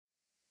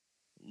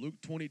Luke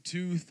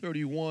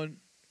 22:31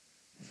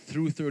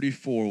 through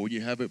 34. When you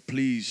have it,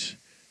 please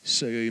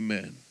say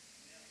amen.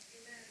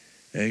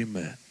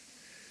 Amen.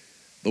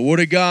 The Word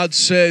of God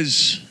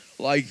says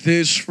like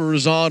this, for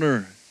His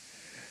honor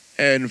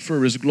and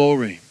for His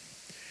glory.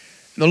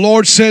 And the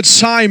Lord said,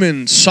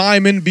 Simon,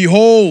 Simon,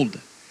 behold,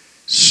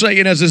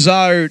 Satan has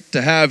desired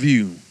to have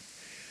you,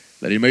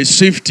 that he may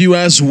sift you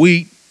as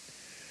wheat.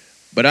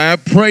 But I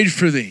have prayed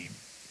for thee,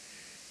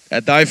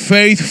 that thy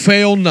faith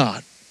fail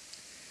not.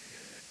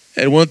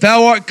 And when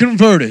thou art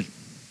converted,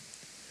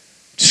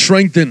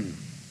 strengthen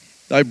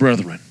thy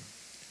brethren.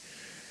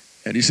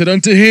 And he said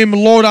unto him,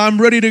 Lord,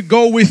 I'm ready to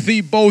go with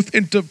thee both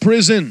into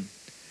prison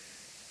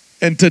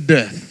and to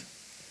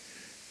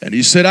death. And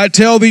he said, I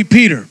tell thee,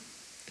 Peter,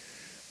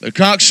 the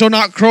cock shall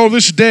not crow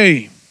this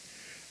day,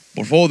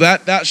 before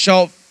that thou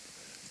shalt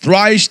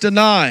thrice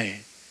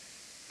deny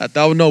that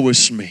thou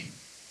knowest me.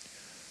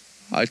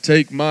 I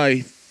take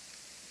my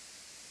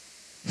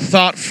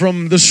thought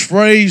from this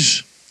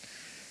phrase,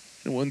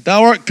 and when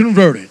thou art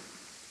converted,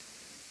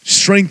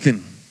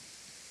 strengthen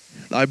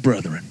thy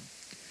brethren.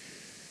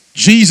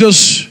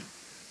 Jesus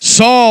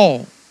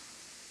saw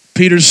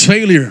Peter's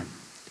failure,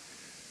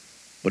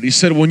 but he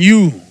said, when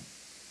you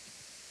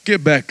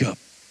get back up,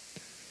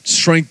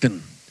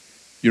 strengthen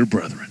your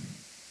brethren.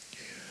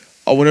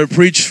 I want to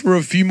preach for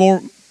a few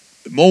more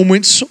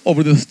moments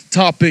over the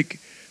topic,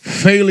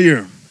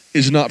 failure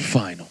is not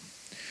final.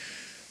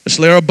 Let's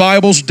lay our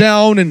Bibles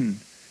down and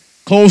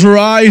close our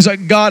eyes.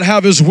 Let God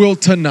have His will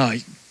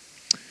tonight.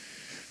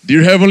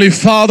 Dear Heavenly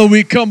Father,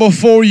 we come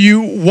before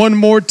you one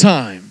more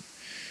time,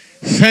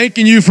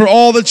 thanking you for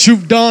all that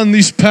you've done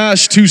these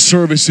past two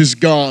services,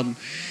 God.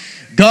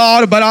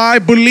 God, but I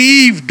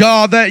believe,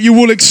 God, that you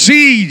will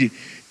exceed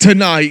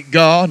tonight,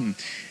 God.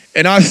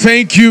 And I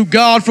thank you,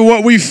 God, for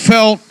what we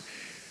felt,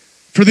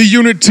 for the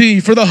unity,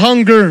 for the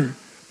hunger,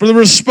 for the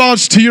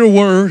response to your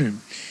word.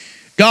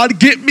 God,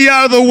 get me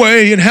out of the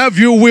way and have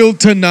your will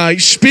tonight.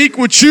 Speak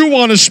what you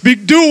want to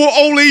speak. Do what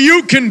only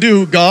you can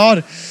do,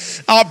 God.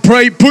 I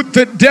pray, put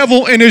the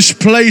devil in his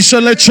place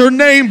and let your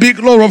name be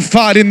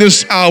glorified in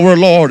this hour,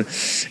 Lord.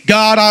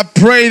 God, I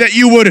pray that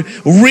you would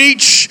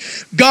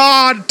reach,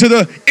 God, to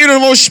the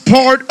innermost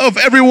part of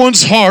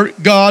everyone's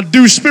heart, God.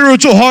 Do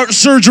spiritual heart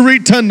surgery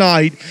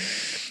tonight.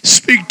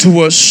 Speak to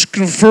us.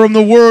 Confirm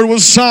the word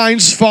with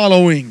signs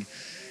following.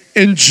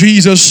 In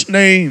Jesus'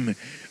 name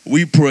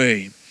we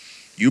pray.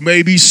 You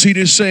may be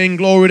seated saying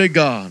glory to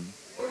God.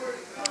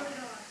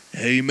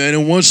 Amen.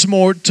 And once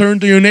more, turn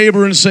to your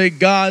neighbor and say,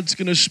 God's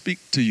going to speak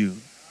to you.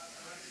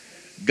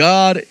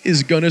 God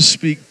is going to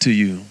speak to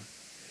you.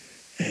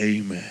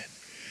 Amen.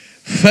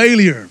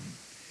 Failure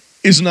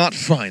is not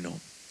final.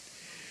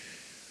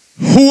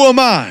 Who am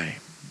I?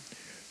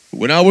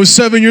 When I was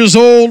 7 years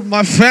old,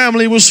 my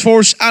family was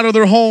forced out of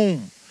their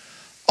home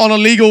on a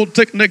legal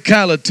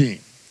technicality.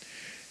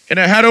 And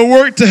I had to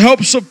work to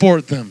help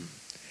support them.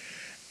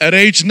 At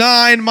age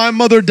 9, my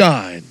mother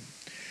died.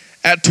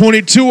 At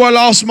 22, I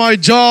lost my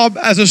job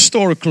as a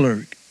store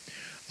clerk.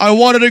 I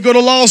wanted to go to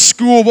law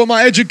school, but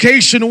my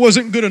education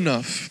wasn't good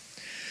enough.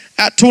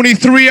 At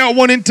 23, I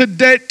went into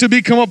debt to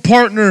become a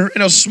partner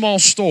in a small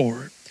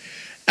store.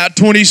 At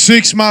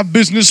 26, my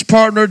business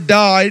partner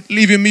died,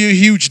 leaving me a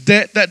huge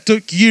debt that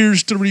took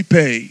years to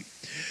repay.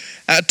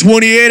 At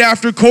 28,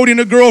 after courting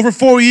a girl for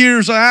 4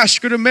 years, I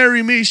asked her to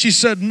marry me. She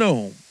said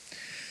no.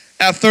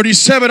 At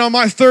 37, on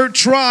my third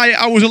try,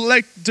 I was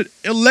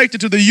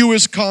elected to the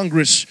U.S.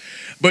 Congress.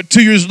 But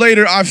 2 years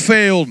later, I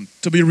failed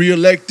to be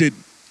reelected.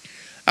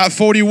 At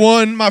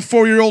 41, my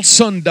 4-year-old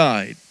son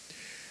died.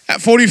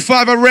 At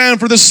 45, I ran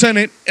for the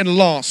Senate and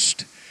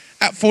lost.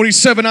 At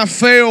 47, I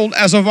failed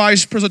as a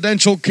vice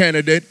presidential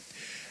candidate.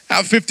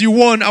 At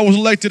 51, I was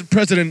elected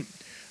president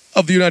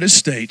of the United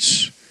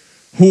States.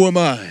 Who am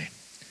I?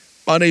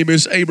 My name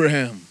is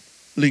Abraham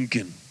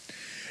Lincoln.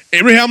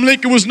 Abraham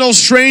Lincoln was no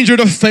stranger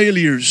to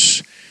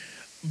failures,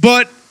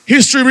 but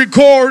history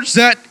records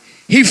that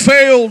he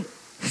failed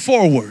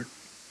forward.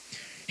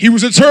 He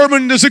was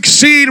determined to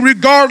succeed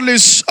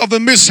regardless of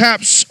the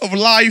mishaps of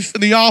life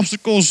and the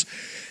obstacles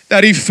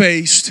that he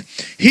faced.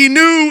 He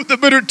knew the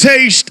bitter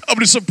taste of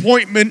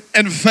disappointment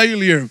and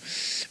failure,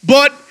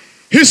 but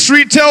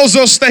history tells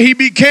us that he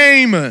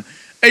became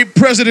a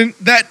president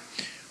that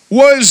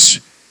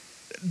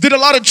did a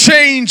lot of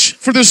change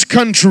for this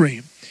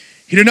country.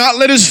 He did not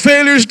let his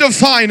failures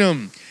define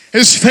him.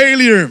 His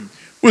failure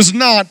was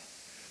not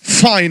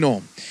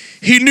final.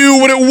 He knew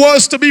what it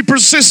was to be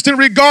persistent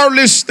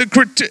regardless the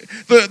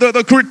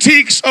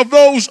critiques of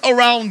those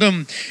around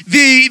him.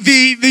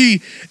 The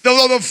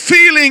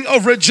feeling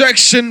of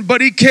rejection,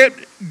 but he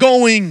kept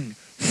going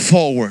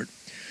forward.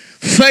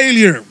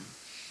 Failure.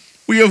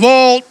 We have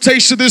all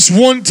tasted this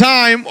one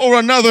time or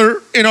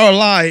another in our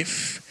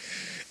life.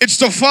 It's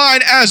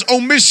defined as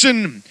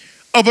omission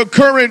of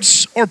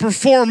occurrence or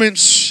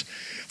performance,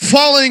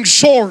 falling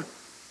short.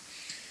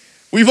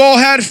 We've all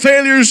had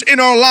failures in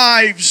our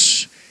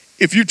lives.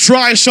 If you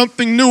try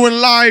something new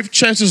in life,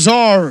 chances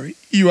are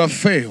you have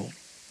failed.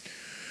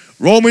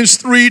 Romans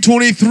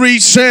 3:23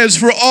 says,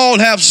 for all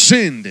have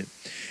sinned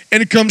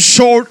and come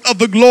short of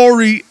the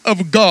glory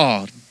of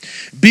God,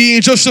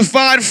 being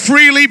justified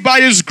freely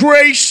by his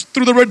grace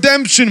through the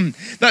redemption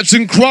that's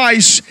in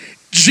Christ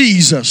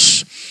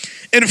Jesus.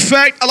 In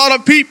fact, a lot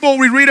of people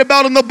we read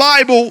about in the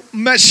Bible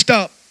messed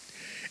up.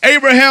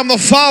 Abraham, the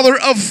father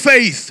of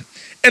faith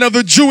and of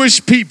the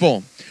Jewish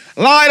people,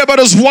 lied about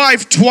his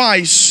wife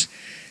twice.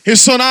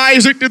 His son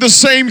Isaac did the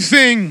same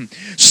thing.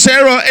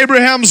 Sarah,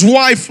 Abraham's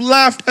wife,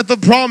 laughed at the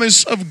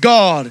promise of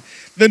God,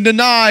 then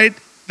denied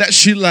that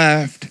she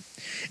laughed.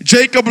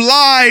 Jacob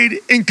lied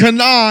and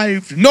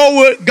connived.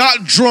 Noah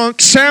got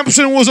drunk.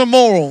 Samson was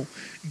immoral.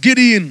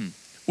 Gideon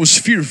was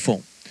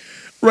fearful.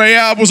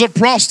 Rahab was a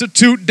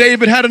prostitute.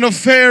 David had an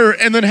affair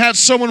and then had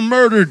someone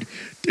murdered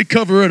to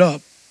cover it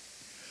up.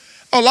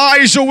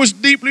 Elijah was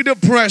deeply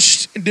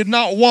depressed and did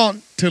not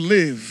want to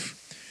live.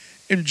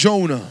 And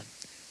Jonah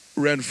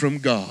ran from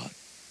God.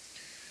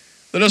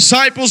 The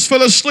disciples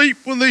fell asleep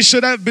when they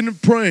should have been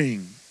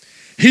praying.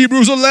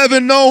 Hebrews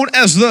 11, known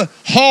as the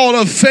Hall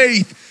of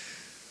Faith,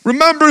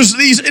 remembers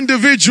these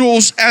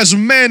individuals as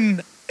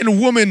men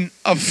and women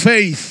of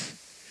faith.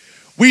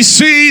 We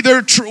see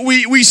their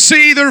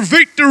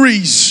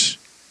victories.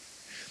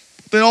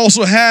 They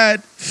also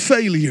had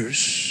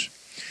failures.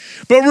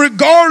 But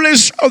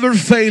regardless of their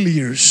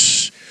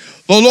failures,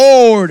 the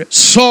Lord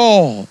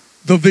saw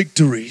the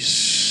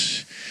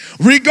victories.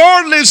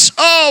 Regardless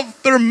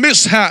of their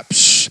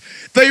mishaps,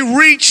 they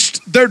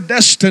reached their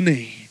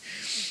destiny.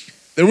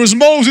 There was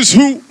Moses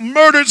who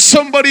murdered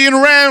somebody and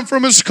ran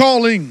from his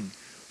calling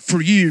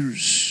for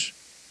years.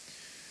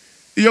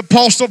 The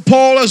Apostle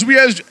Paul, as we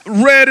have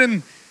read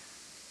in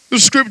the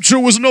scripture,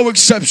 was no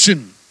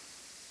exception.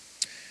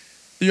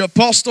 The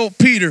Apostle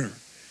Peter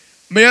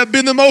may have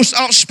been the most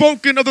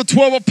outspoken of the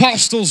 12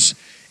 apostles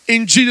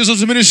in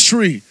Jesus'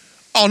 ministry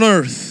on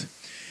earth.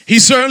 He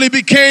certainly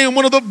became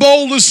one of the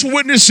boldest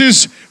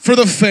witnesses for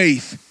the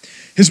faith.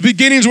 His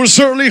beginnings were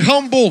certainly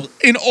humble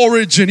in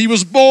origin. He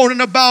was born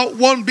in about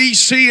 1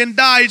 BC and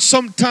died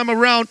sometime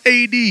around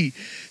AD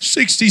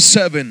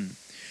 67.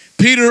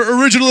 Peter,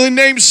 originally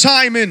named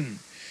Simon.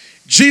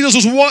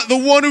 Jesus was the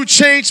one who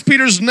changed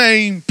Peter's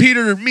name.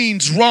 Peter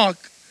means rock,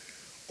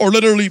 or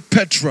literally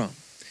Petra.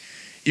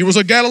 He was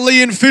a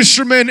Galilean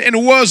fisherman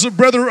and was a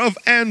brother of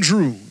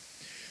Andrew.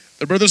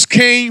 The brothers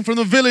came from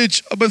the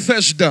village of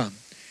Bethesda.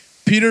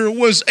 Peter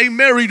was a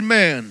married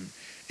man,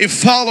 a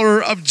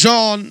follower of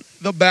John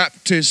the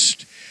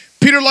Baptist.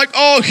 Peter, like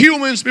all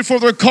humans before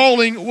their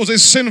calling, was a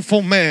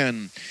sinful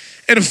man.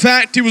 In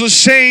fact, he was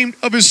ashamed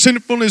of his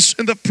sinfulness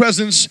in the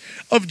presence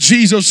of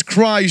Jesus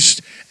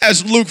Christ,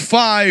 as Luke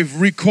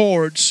 5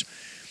 records.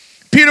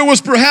 Peter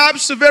was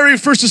perhaps the very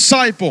first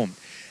disciple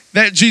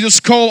that Jesus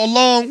called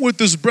along with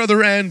his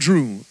brother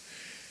Andrew.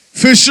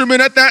 Fishermen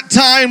at that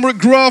time were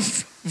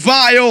gruff,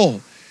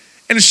 vile,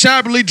 and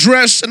shabbily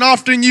dressed and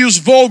often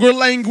used vulgar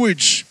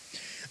language.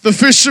 The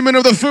fishermen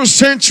of the first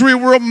century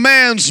were a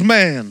man's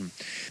man.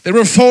 They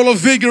were full of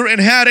vigor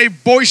and had a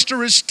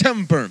boisterous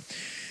temper.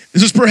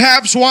 This is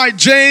perhaps why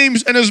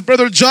James and his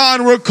brother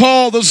John were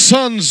called the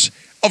sons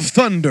of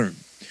thunder.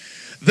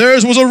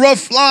 Theirs was a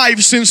rough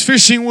life, since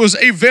fishing was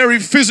a very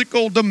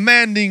physical,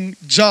 demanding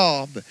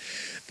job.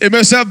 They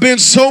must have been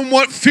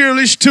somewhat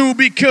fearless too,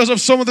 because of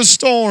some of the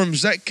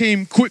storms that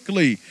came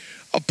quickly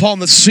upon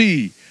the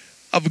Sea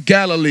of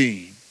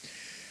Galilee.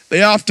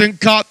 They often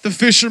caught the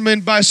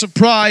fishermen by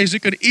surprise.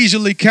 It could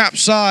easily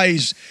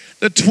capsize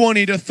the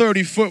 20 to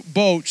 30 foot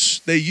boats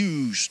they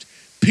used.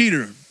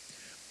 Peter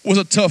was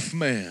a tough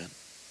man.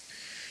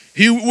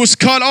 He was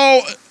caught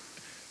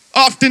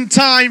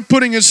oftentimes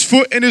putting his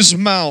foot in his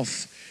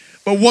mouth.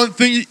 But one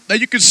thing that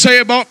you could say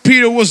about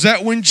Peter was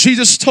that when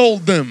Jesus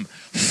told them,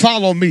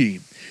 "Follow me,"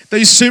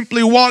 they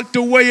simply walked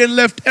away and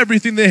left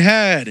everything they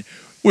had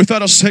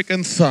without a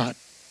second thought.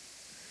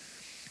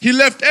 He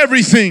left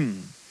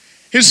everything,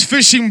 his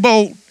fishing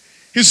boat,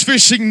 his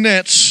fishing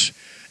nets,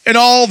 and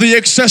all the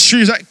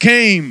accessories that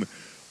came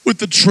with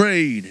the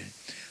trade.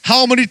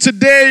 How many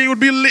today would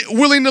be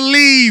willing to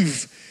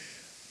leave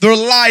their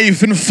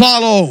life and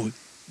follow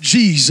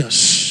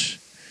Jesus?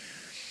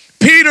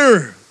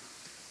 Peter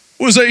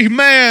was a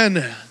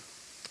man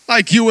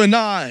like you and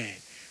I.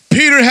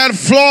 Peter had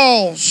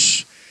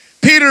flaws.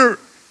 Peter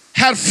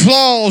had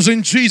flaws,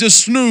 and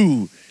Jesus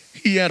knew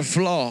he had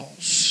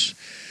flaws.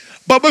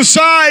 But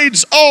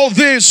besides all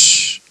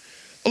this,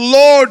 the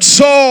Lord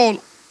saw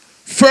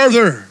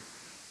further,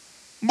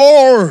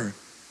 more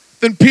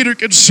than Peter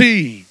could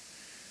see.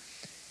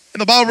 And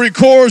the Bible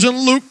records in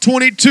Luke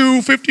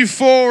 22,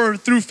 54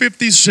 through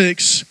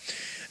 56,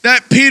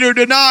 that Peter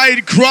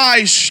denied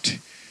Christ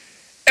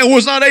and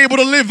was not able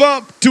to live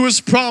up to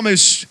his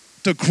promise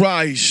to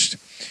Christ.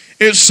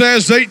 It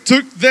says they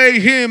took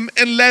him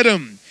and led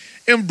him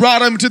and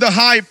brought him to the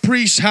high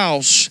priest's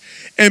house.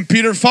 And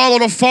Peter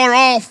followed afar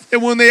off,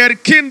 and when they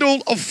had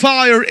kindled a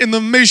fire in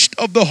the midst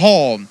of the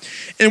hall,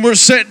 and were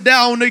set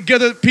down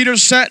together, Peter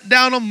sat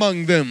down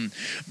among them.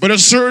 But a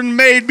certain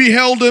maid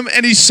beheld him,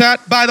 and he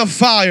sat by the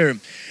fire,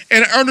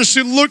 and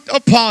earnestly looked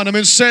upon him,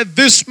 and said,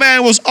 "This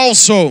man was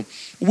also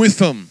with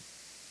him."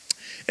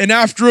 And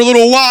after a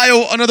little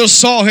while, another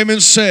saw him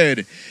and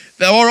said,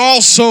 thou art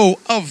also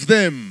of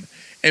them.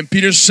 And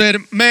Peter said,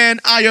 Man,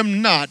 I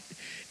am not.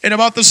 And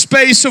about the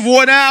space of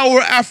 1 hour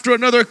after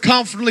another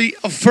confidently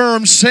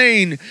affirmed,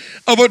 saying,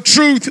 Of a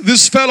truth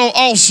this fellow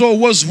also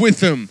was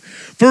with him,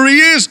 for he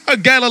is a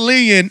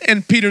Galilean.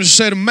 And Peter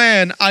said,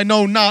 Man, I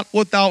know not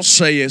what thou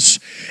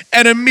sayest.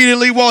 And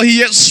immediately while he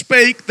yet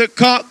spake, the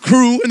cock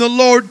crew, and the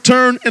Lord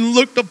turned and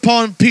looked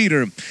upon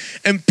Peter.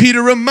 And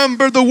Peter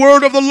remembered the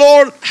word of the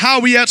Lord,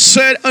 how he had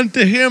said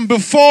unto him,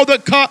 Before the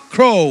cock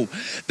crow,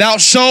 thou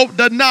shalt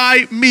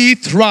deny me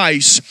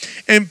thrice.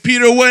 And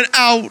Peter went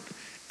out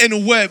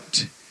and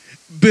wept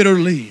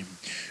bitterly.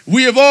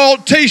 We have all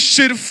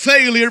tasted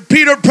failure.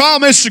 Peter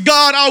promised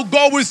God, I'll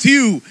go with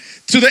you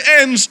to the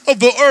ends of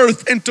the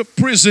earth, into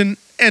prison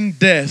and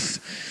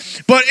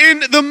death. But in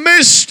the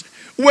midst,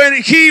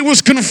 when he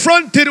was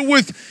confronted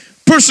with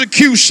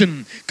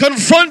persecution,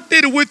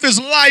 confronted with his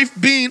life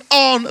being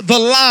on the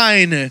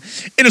line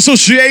in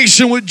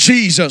association with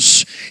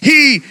Jesus,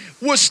 he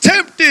was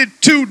tempted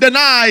to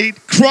deny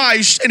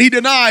Christ, and he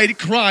denied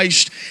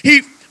Christ.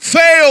 He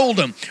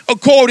failed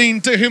according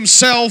to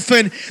himself,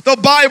 and the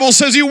Bible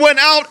says he went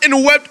out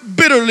and wept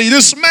bitterly.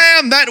 This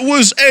man that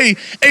was a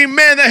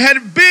man that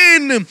had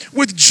been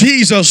with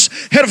Jesus,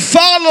 had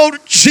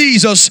followed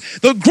Jesus,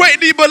 the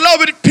greatly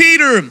beloved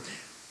Peter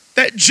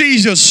that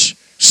Jesus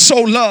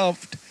so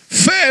loved,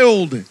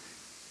 failed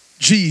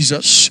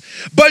Jesus.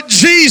 But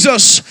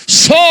Jesus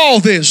saw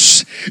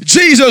this.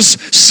 Jesus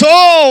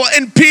saw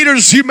in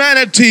Peter's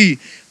humanity,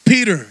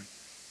 Peter,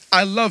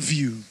 I love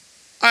you.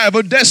 I have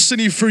a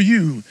destiny for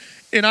you,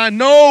 and I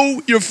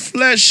know your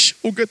flesh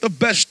will get the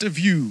best of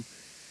you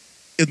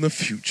in the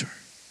future.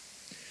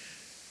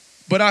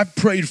 But I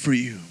prayed for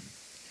you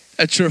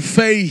that your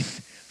faith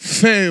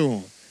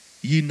fail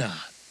ye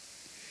not.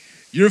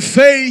 Your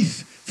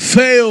faith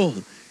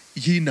fail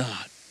ye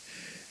not.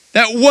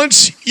 That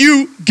once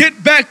you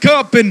get back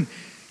up and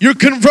you're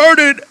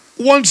converted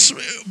once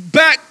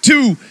back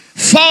to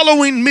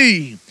following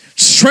me,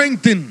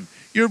 strengthen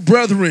your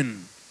brethren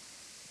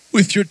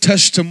with your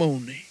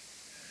testimony.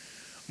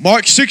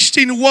 Mark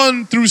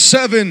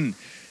 16:1-7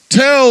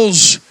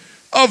 tells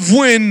of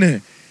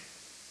when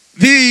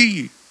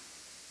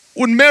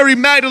Mary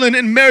Magdalene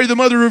and Mary, the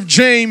mother of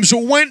James,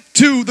 went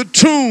to the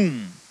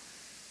tomb,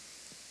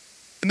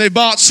 and they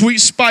bought sweet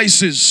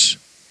spices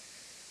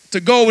to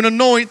go and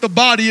anoint the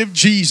body of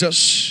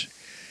Jesus.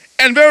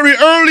 And very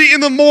early in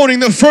the morning,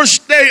 the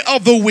first day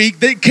of the week,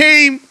 they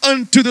came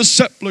unto the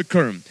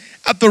sepulchre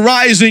at the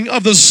rising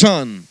of the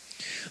sun.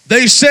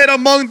 They said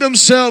among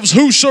themselves,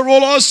 Who shall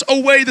roll us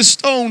away the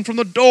stone from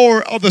the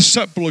door of the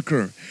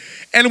sepulchre?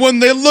 And when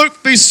they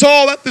looked, they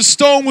saw that the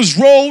stone was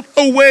rolled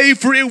away,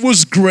 for it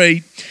was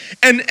great.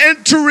 And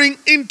entering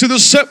into the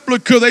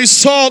sepulchre, they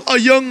saw a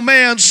young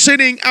man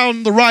sitting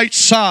on the right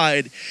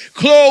side,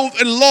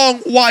 clothed in long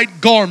white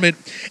garment,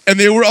 and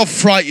they were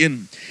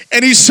affrighted.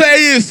 And he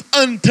saith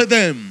unto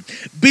them,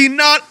 Be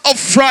not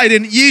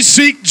affrighted, ye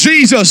seek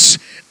Jesus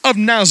of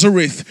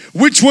Nazareth,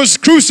 which was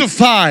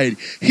crucified.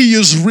 He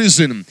is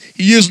risen.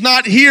 He is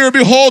not here.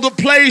 Behold the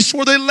place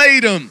where they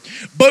laid him.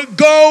 But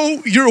go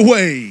your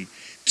way.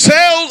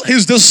 Tell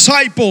his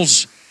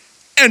disciples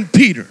and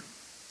Peter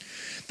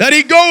that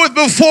he goeth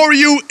before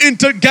you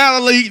into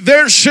Galilee.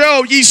 There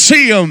shall ye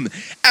see him,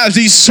 as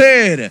he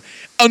said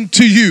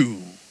unto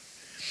you.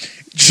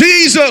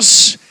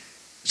 Jesus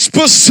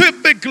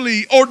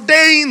specifically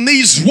ordained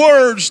these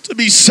words to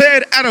be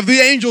said out of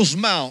the angel's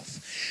mouth.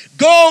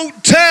 Go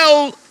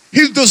tell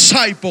his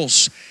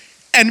disciples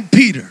and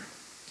Peter.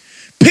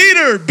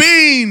 Peter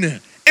being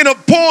in a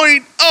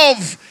point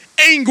of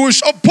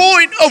anguish, a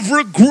point of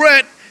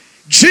regret,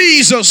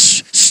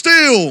 Jesus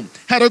still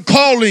had a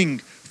calling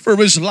for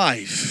his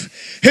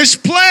life. His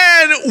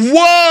plan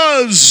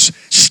was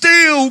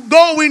still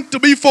going to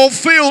be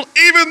fulfilled,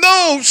 even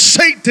though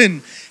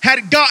Satan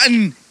had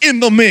gotten in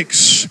the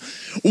mix.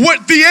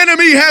 What the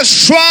enemy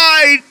has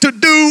tried to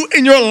do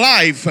in your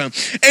life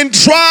and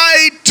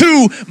tried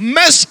to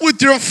mess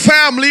with your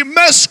family,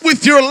 mess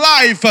with your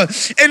life,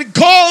 and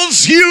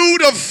cause you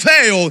to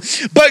fail.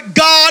 But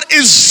God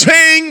is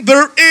saying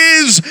there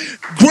is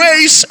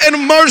grace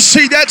and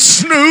mercy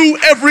that's new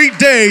every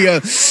day.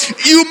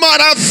 You might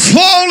have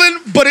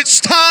fallen, but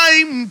it's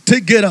time to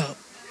get up.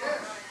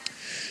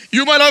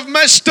 You might have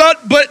messed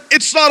up, but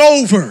it's not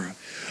over.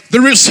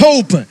 There is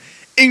hope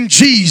in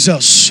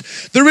Jesus.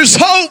 There is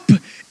hope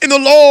in the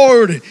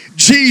Lord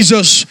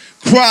Jesus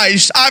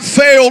Christ. I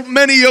failed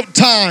many of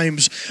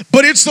times,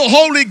 but it's the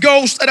Holy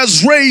Ghost that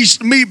has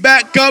raised me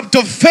back up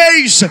to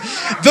face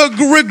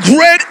the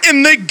regret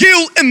and the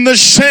guilt and the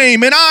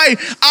shame. And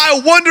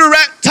I wonder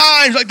at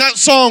times, like that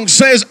song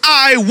says,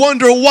 I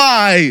wonder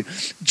why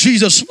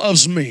Jesus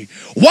loves me.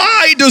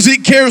 Why does he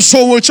care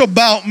so much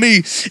about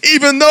me?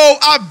 Even though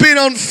I've been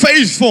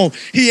unfaithful,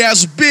 he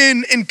has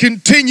been and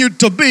continued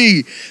to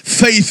be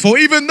faithful.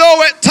 Even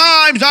though at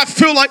times I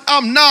feel like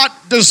I'm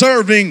not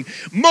deserving,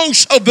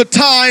 most of the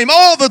time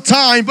all the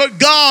time, but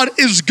God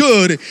is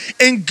good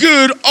and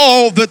good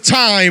all the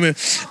time.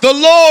 The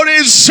Lord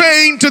is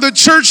saying to the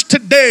church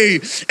today,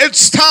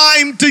 it's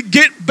time to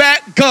get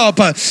back up.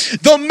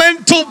 The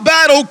mental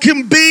battle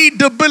can be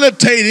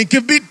debilitating,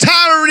 can be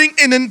tiring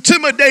and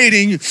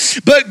intimidating,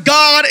 but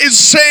God is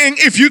saying,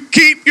 if you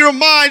keep your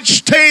mind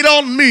stayed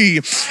on me,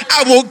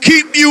 I will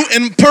keep you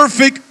in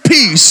perfect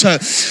peace.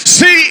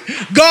 See,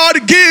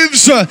 God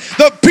gives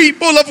the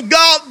people of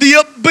God the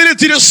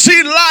ability to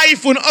see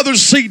life when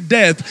others see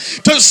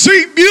death, to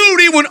see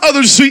beauty when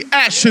others see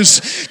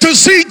ashes, to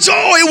see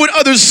joy when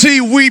others see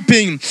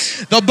weeping.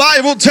 The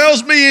Bible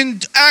tells me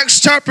in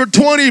Acts chapter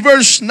 20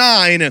 verse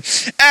 9,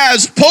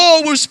 as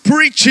Paul was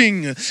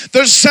preaching,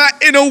 there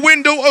sat in a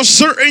window a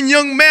certain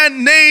young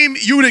man named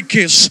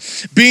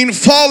Eutychus, being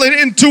fallen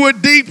into a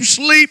deep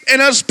sleep,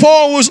 and as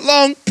Paul was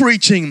long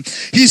preaching,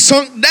 he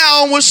sunk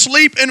down with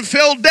sleep and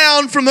fell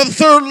down from the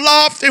third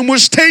loft and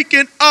was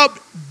taken up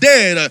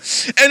dead.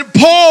 And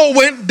Paul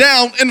went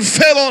down and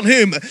fell on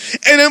him,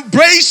 and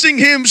embracing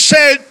him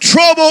said,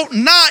 trouble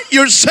not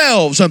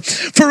yourselves,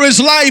 for his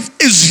life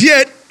is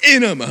yet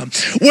in him.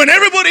 When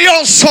everybody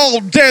else saw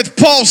death,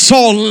 Paul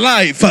saw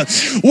life.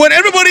 When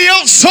everybody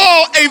else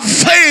saw a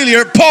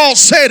failure, Paul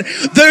said,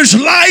 there's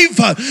life,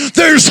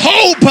 there's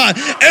hope,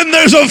 and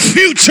there's a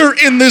future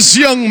in this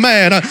young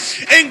man.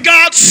 And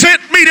God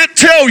sent me to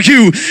tell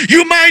you,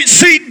 you might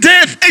see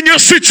death in your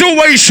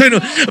situation,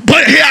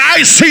 but here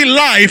I see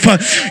life.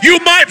 You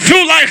might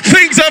feel like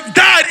things have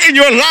died in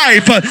your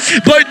life,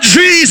 but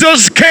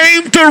Jesus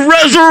came to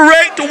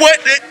resurrect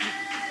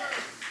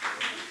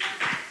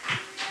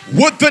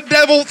what the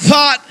devil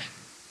thought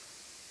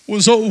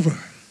was over.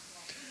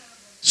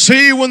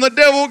 See, when the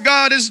devil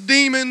got his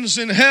demons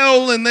in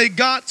hell and they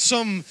got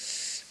some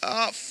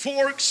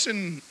forks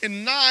and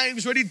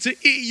knives ready to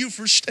eat you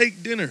for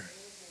steak dinner,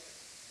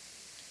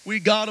 we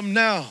got him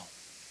now.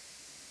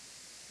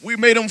 We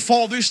made him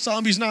fall this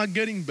time. He's not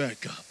getting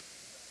back up.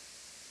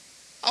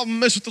 I've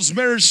messed with his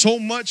marriage so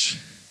much,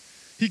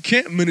 he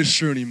can't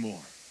minister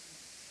anymore.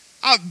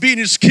 I've beaten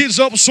his kids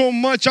up so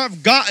much,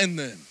 I've gotten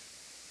them.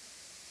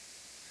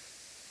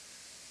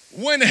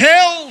 When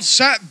hell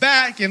sat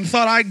back and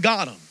thought, I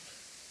got him.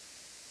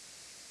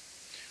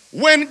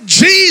 When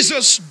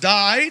Jesus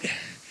died,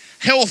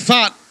 hell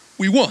thought,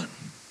 we won.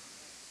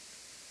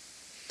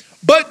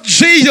 But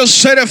Jesus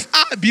said, if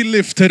I be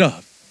lifted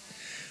up,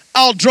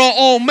 I'll draw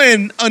all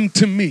men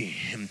unto me.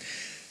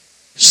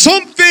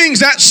 Some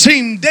things that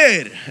seem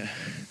dead,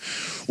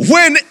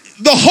 when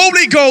the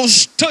Holy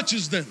Ghost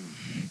touches them,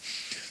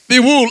 they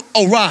will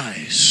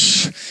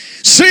arise.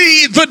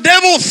 See, the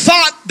devil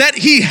thought that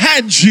he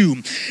had you.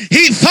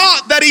 He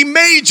thought that he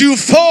made you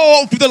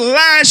fall to the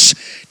last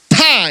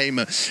time.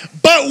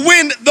 But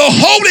when the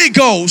Holy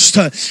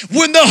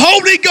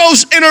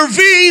Ghost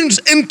intervenes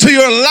into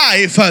your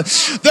life,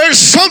 there's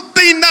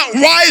something that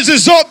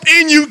rises up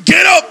in you.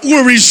 Get up,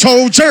 weary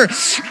soldier.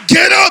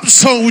 Get up,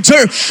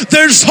 soldier.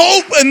 There's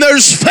hope and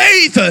there's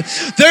faith.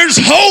 There's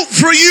hope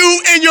for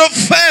you and your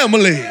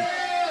family.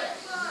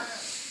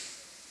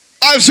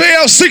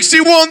 Isaiah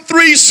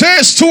 61:3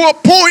 says, to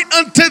appoint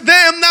unto them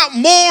that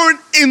mourn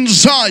in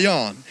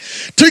Zion,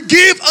 to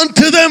give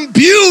unto them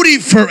beauty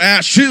for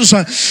ashes,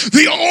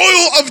 the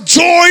oil of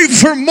joy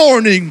for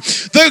mourning,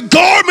 the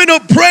garment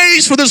of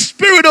praise for the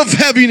spirit of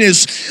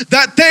heaviness,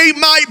 that they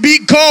might be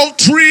called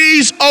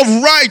trees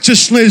of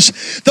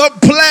righteousness, the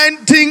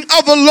planting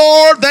of the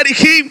Lord, that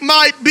he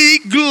might be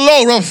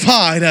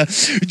glorified.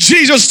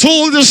 Jesus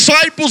told the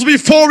disciples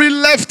before he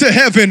left to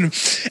heaven,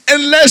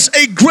 unless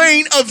a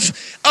grain of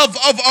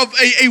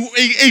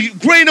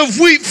grain of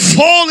wheat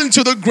fall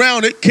into the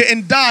ground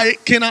and die,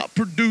 it cannot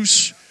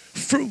produce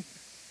fruit.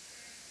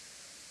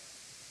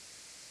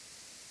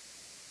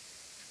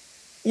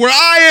 Where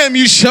I am,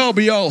 you shall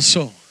be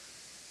also.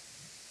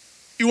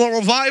 You want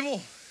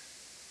revival?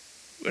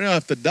 We're going to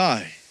have to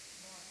die.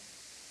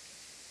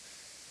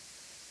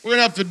 We're going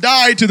to have to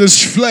die to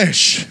this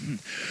flesh.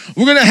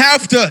 We're going to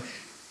have to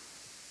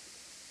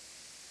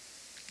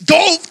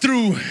go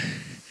through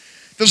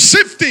the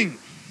sifting,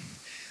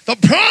 the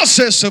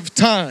process of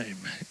time.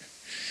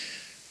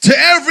 To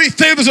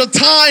everything, there's a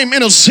time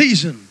and a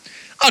season.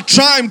 A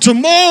time to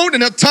mourn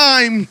and a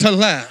time to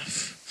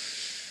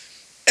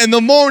laugh. And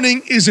the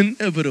mourning is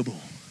inevitable.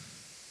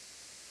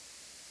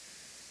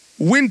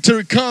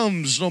 Winter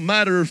comes no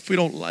matter if we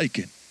don't like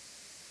it.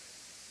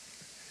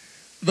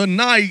 The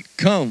night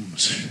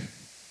comes,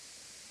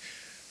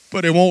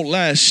 but it won't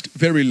last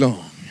very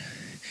long.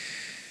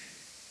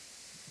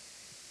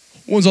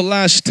 When's the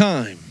last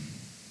time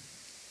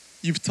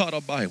you've taught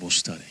a Bible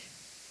study?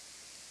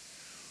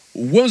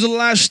 When's the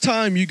last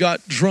time you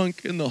got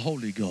drunk in the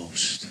Holy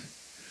Ghost?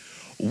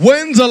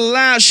 When's the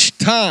last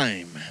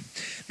time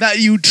that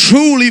you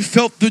truly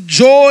felt the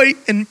joy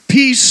and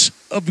peace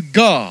of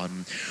God?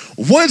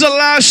 When's the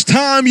last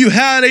time you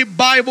had a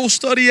Bible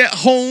study at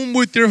home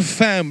with your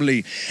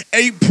family?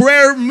 A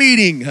prayer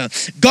meeting?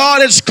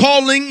 God is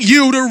calling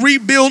you to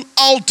rebuild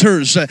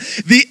altars.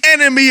 The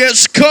enemy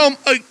has come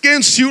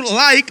against you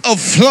like a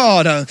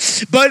flood,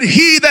 but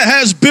he that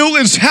has built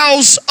his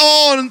house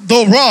on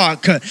the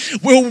rock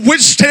will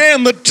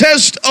withstand the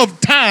test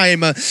of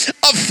time.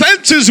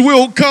 Offenses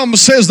will come,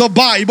 says the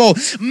Bible.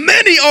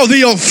 Many are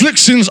the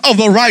afflictions of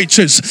the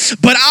righteous,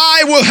 but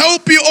I will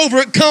help you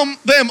overcome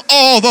them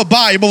all, the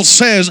Bible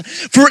says.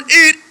 For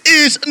it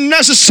is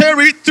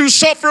necessary to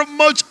suffer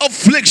much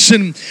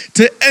affliction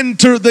to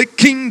enter the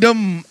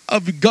kingdom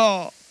of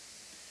God.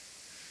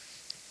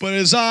 But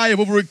as I have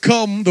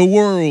overcome the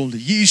world,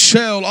 ye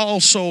shall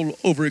also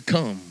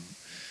overcome.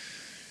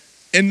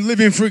 In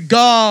living for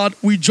God,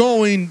 we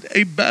joined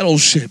a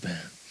battleship,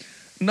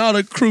 not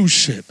a cruise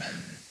ship.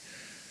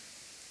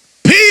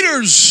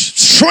 Peter's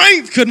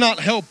strength could not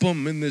help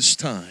him in this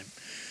time.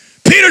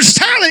 Peter's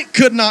talent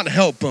could not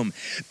help him.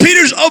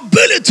 Peter's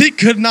ability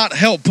could not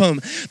help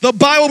him. The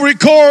Bible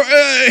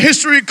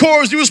history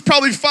records he was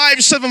probably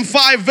 5'7",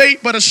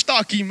 5'8", but a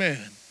stocky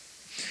man.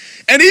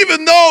 And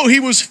even though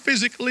he was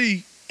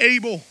physically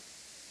able,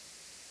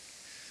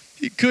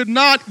 he could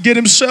not get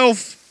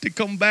himself to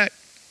come back.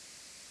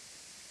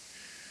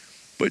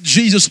 But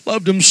Jesus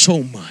loved him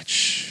so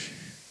much,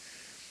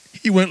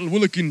 he went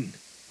looking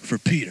for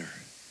Peter.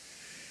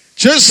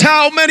 Just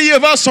how many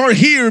of us are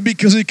here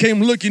because he came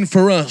looking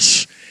for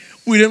us?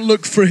 We didn't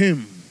look for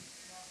him.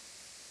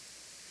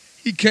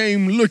 He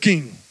came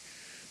looking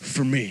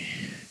for me.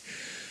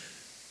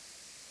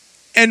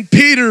 And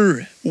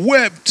Peter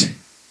wept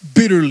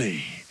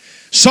bitterly.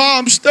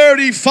 Psalms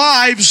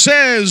 35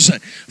 says,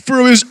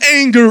 for his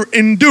anger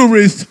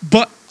endureth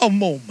but a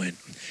moment.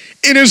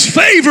 In his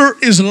favor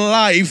is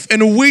life,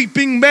 and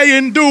weeping may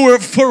endure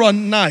for a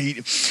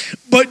night,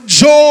 but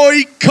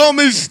joy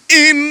cometh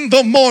in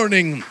the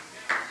morning.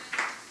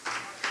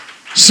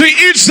 See,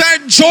 it's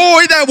that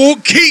joy that will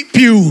keep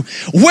you.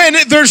 When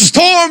there's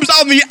storms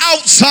on the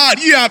outside,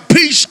 you have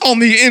peace on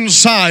the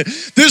inside.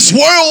 This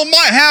world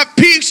might have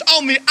peace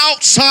on the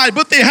outside,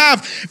 but they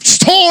have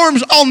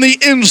storms on the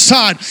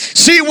inside.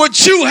 See,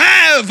 what you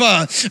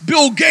have,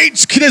 Bill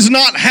Gates does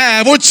not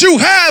have. What you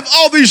have,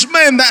 all these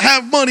men that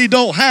have money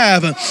don't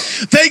have.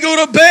 They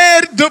go to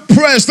bed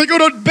depressed. They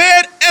go to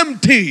bed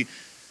empty.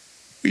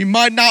 We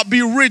might not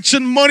be rich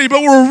in money,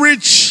 but we're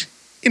rich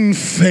in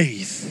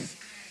faith.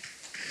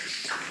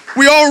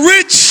 We are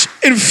rich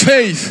in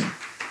faith.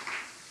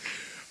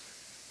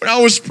 When I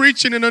was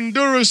preaching in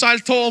Honduras, I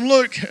told them,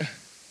 look,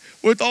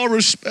 with all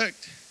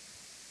respect,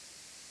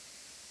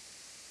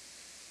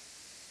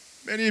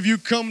 many of you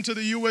come to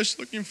the U.S.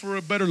 looking for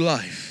a better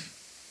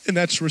life, and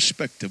that's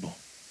respectable.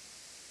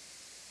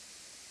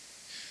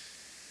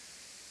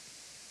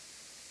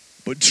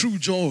 But true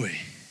joy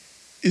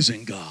is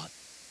in God.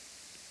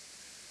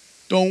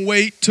 Don't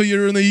wait till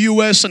you're in the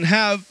U.S. and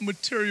have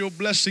material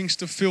blessings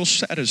to feel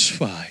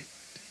satisfied.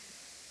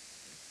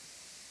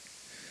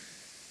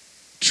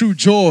 True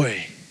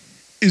joy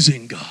is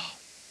in God.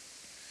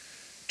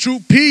 True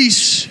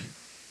peace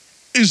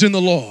is in the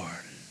Lord.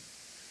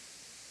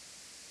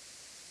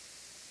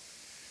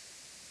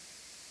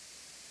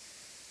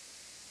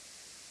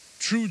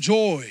 True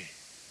joy,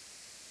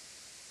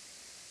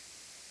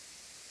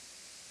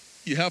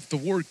 you have to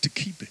work to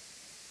keep it.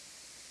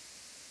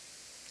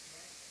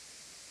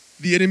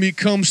 The enemy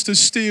comes to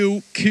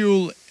steal,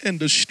 kill, and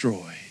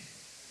destroy.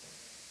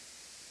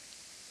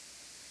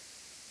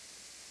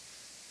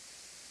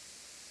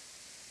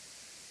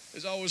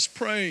 As I was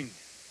praying,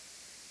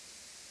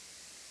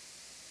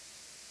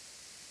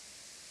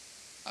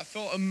 I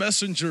felt a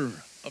messenger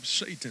of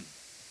Satan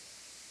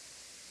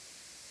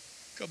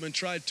come and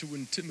try to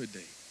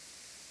intimidate.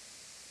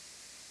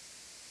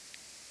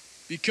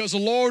 Because the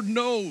Lord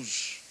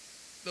knows,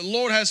 the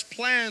Lord has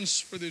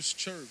plans for this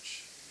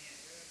church.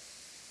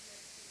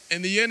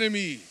 And the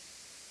enemy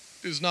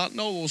does not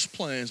know those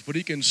plans, but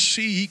he can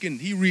see,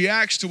 he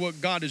reacts to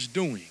what God is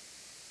doing.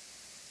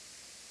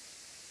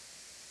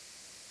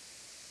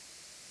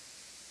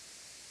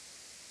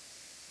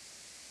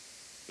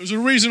 There's a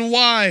reason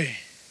why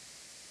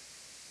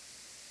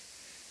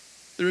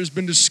there has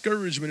been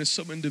discouragement in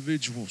some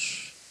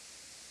individuals.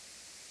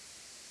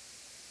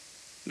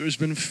 There has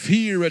been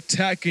fear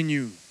attacking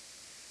you.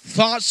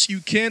 Thoughts you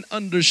can't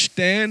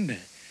understand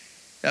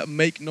that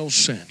make no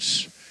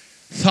sense.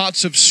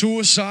 Thoughts of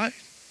suicide,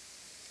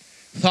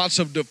 thoughts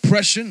of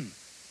depression,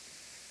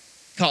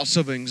 thoughts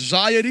of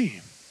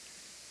anxiety,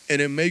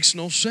 and it makes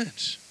no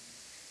sense.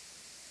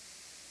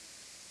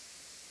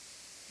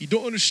 You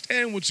don't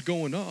understand what's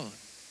going on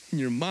in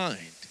your mind.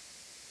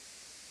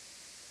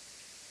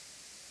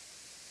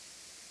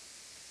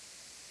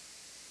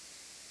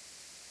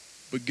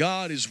 But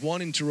God is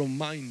wanting to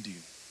remind you,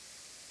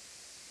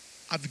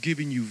 I've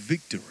given you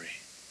victory.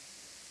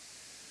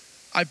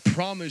 I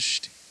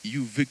promised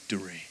you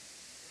victory.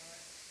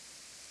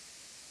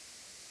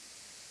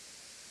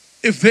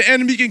 If the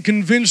enemy can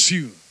convince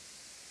you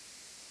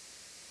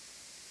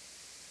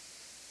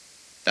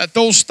that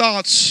those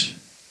thoughts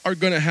are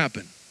going to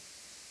happen,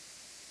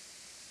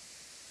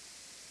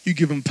 you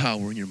give him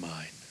power in your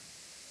mind.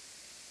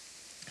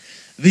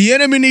 The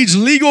enemy needs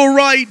legal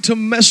right to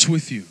mess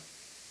with you.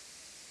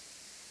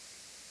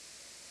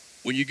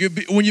 When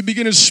you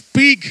begin to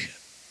speak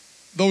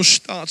those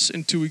thoughts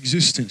into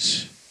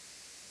existence,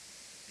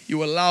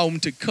 you allow them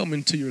to come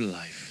into your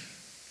life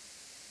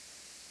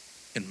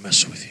and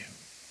mess with you.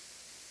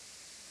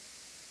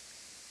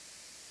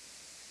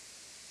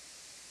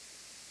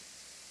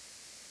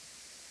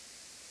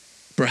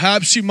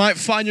 Perhaps you might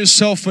find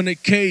yourself in a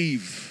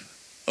cave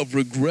of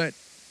regret.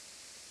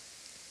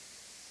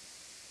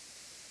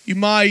 You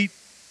might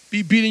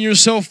be beating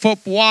yourself up.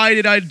 Why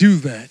did I do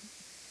that?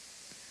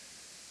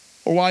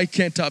 Or why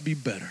can't I be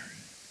better?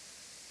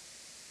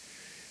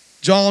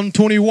 John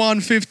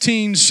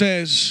 21:15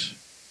 says,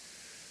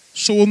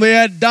 so when they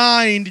had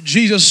dined,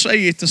 Jesus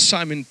saith to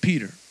Simon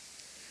Peter,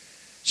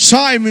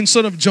 Simon,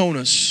 son of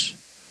Jonas,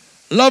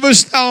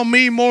 lovest thou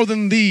me more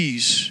than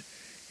these?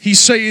 He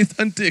saith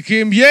unto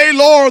him, Yea,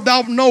 Lord,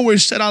 thou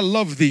knowest that I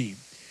love thee.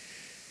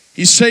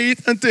 He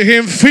saith unto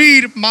him,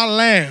 Feed my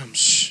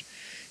lambs.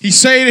 He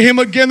saith to him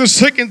again the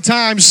second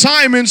time,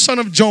 Simon, son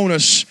of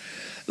Jonas,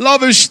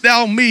 lovest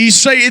thou me? He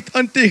saith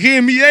unto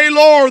him, Yea,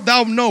 Lord,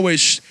 thou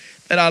knowest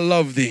that I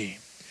love thee.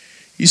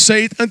 He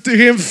saith unto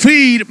him,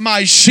 Feed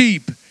my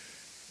sheep.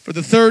 For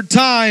the third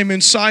time,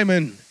 and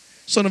Simon,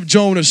 son of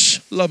Jonas,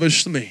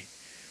 lovest me.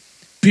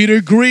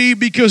 Peter grieved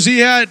because he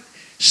had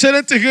said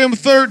unto him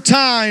third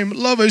time,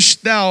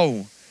 lovest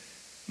thou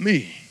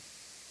me?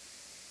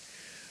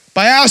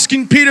 By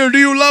asking Peter, do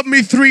you love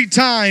me 3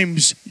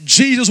 times,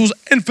 Jesus was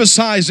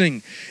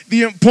emphasizing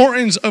the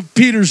importance of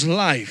Peter's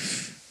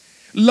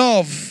life,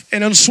 love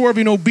and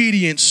unswerving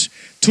obedience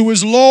to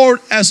his Lord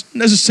as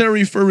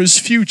necessary for his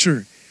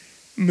future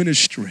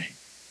ministry.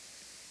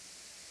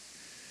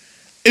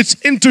 It's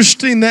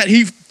interesting that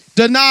he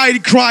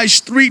denied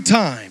Christ 3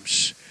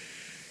 times,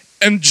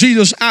 and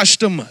Jesus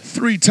asked him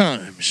 3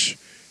 times,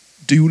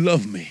 do you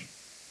love me?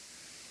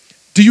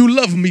 Do you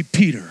love me,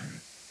 Peter?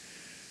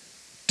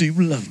 Do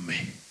you love me?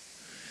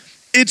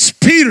 It's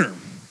Peter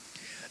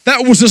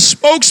that was a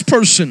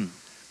spokesperson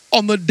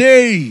on the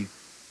day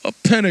of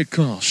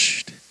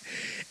Pentecost.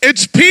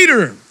 It's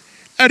Peter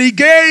that he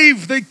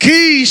gave the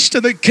keys to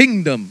the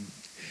kingdom.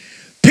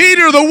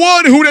 Peter, the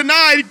one who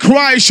denied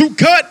Christ, who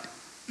cut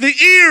the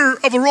ear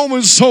of a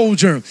Roman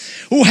soldier,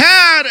 who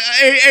had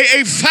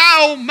a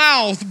foul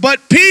mouth.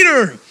 But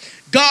Peter,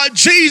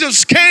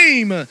 Jesus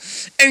came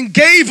and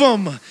gave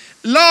him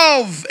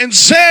love and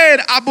said,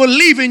 I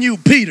believe in you,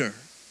 Peter.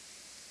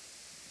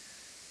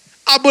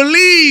 I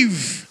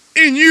believe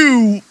in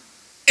you,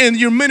 and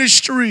your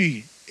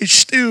ministry is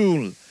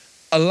still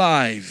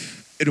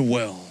alive and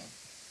well.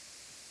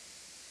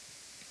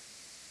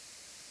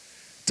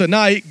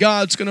 Tonight,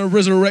 God's going to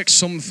resurrect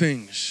some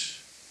things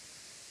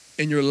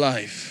in your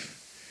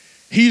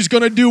life. He's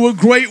going to do a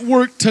great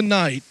work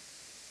tonight.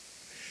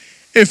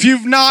 If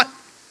you've not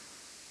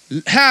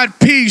had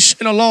peace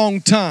in a long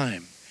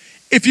time,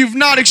 if you've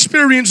not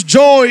experienced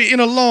joy in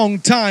a long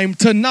time,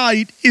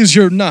 tonight is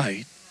your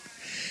night.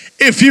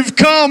 If you've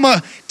come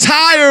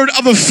tired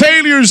of the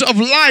failures of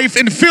life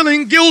and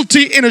feeling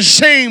guilty and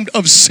ashamed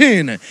of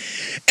sin,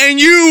 and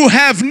you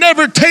have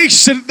never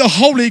tasted the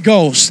Holy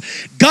Ghost,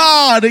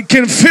 God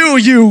can fill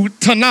you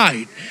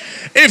tonight.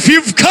 If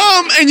you've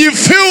come and you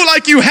feel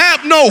like you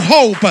have no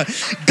hope,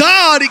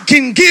 God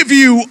can give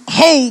you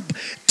hope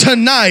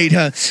tonight.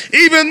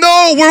 Even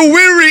though we're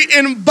weary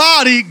in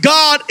body,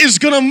 God is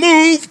going to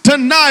move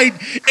tonight,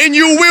 and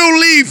you will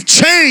leave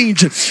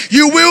changed.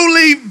 You will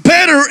leave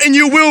better, and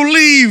you will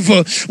leave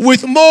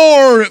with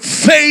more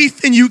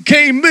faith than you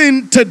came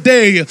in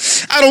today.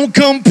 I don't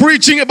come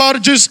preaching about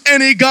just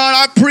any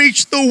God. I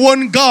preach the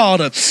one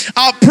God.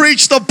 I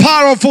preach the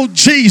powerful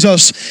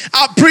Jesus.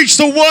 I preach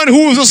the one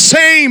who is the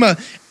same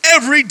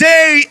every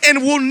day, and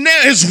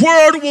his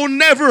word will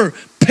never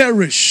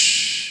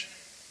perish.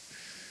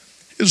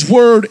 His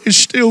word is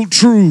still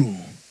true.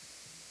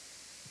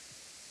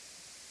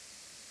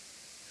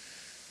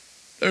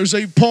 There's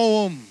a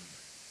poem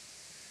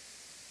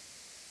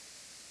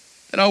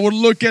that I would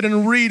look at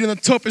and read in the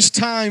toughest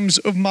times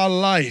of my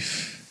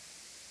life.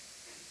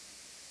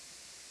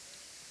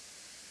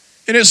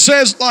 And it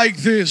says like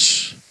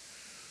this: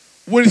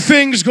 when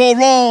things go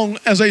wrong,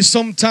 as they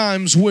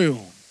sometimes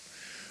will,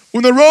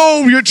 when the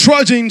road you're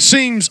trudging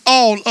seems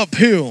all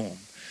uphill,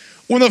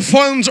 when the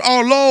funds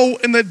are low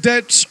and the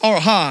debts are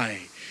high,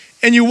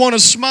 and you want to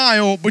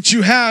smile, but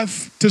you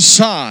have to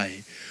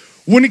sigh.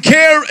 When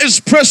care is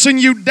pressing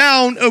you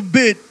down a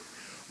bit,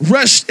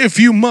 rest if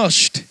you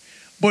must,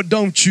 but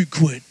don't you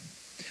quit.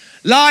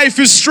 Life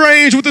is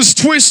strange with its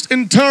twists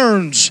and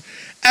turns,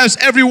 as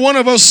every one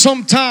of us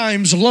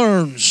sometimes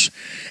learns.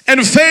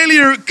 And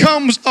failure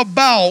comes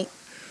about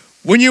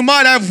when you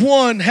might have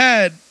won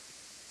had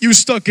you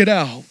stuck it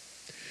out.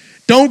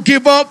 Don't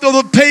give up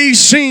though the pace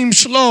seems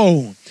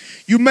slow.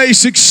 You may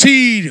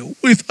succeed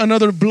with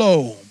another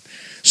blow.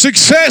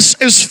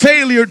 Success is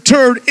failure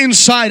turned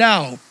inside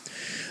out.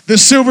 The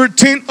silver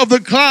tint of the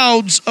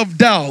clouds of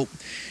doubt.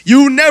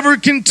 You never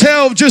can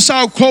tell just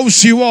how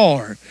close you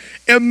are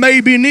It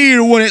may be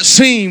near when it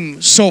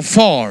seems so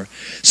far.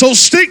 So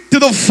stick to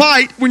the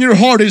fight when your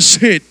heart is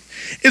hit.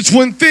 It's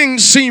when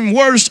things seem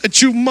worse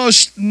that you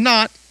must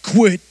not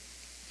quit.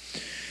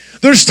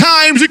 There's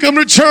times you come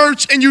to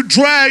church and you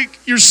drag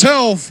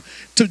yourself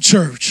to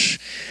church.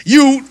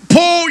 You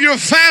pull your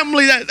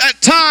family that at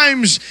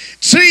times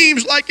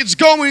seems like it's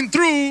going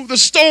through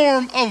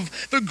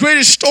the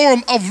greatest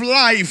storm of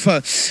life.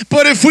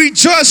 But if we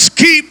just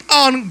keep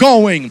on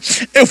going,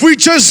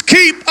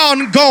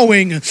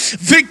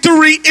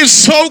 victory is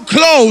so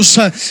close.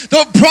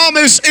 The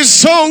promise is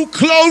so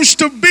close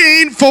to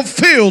being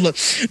fulfilled.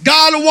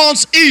 God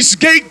wants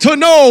Eastgate to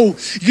know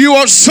you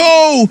are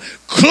so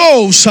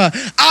close.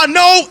 I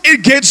know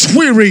it gets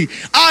weary.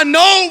 I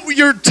know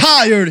you're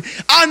tired.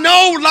 I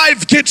know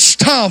life gets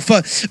tough.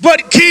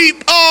 But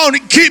keep on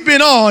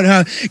keeping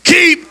on.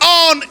 Keep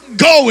on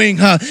going.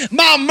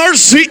 My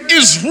mercy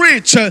is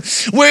rich.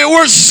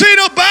 Where sin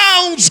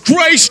abounds,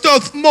 grace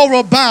doth more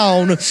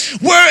abound.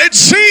 Where it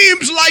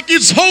seems like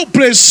it's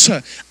hopeless,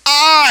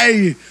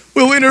 I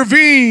will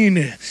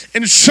intervene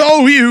and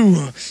show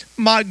you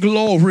my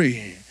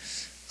glory.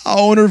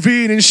 I'll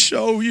intervene and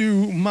show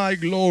you my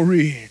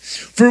glory.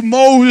 For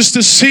Moses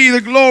to see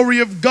the glory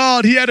of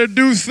God, he had to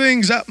do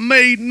things that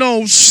made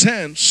no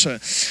sense.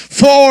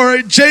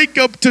 For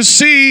Jacob to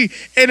see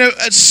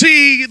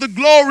the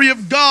glory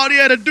of God, he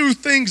had to do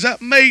things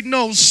that made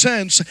no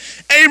sense.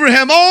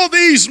 Abraham, all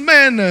these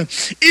men,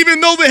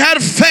 even though they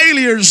had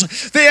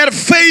failures, they had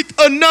faith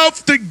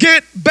enough to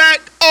get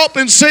back up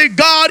and say,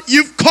 God,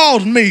 you've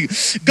called me.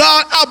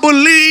 God, I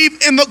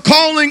believe in the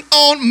calling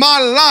on my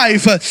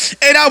life,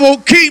 and I will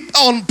keep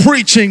on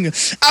preaching.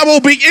 I will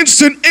be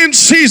instant in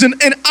season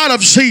and out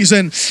of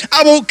season.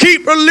 I will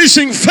keep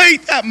releasing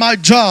faith at my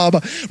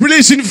job,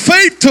 releasing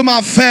faith to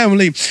my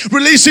family,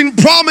 releasing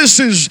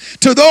promises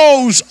to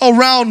those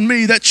around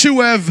me that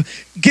you have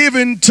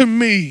given to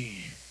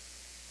me.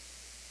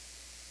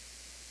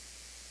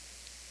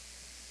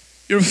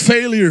 Your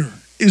failure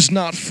is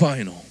not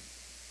final.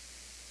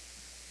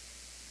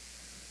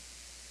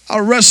 I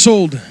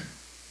wrestled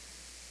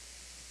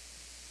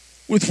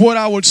with what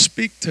I would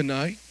speak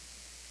tonight.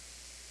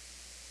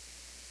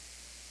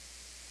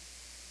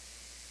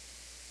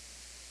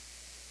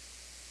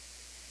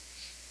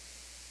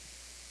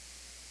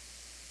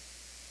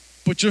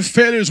 But your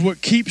failure is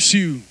what keeps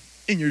you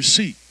in your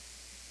seat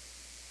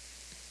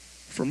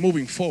from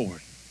moving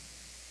forward.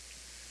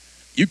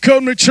 You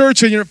come to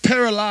church and you're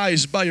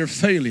paralyzed by your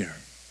failure.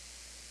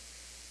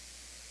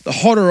 The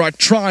harder I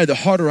try, the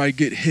harder I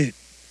get hit.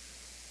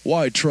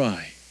 Why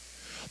try?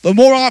 The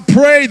more I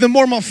pray, the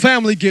more my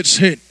family gets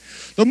hit.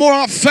 The more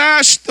I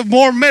fast, the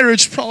more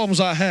marriage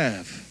problems I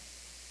have.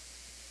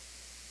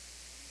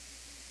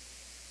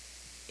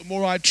 The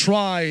more I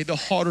try, the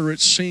harder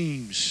it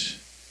seems.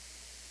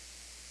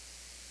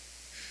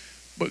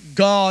 But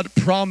God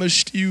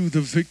promised you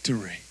the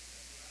victory.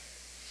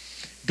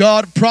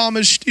 God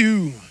promised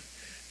you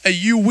that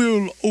you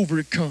will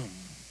overcome.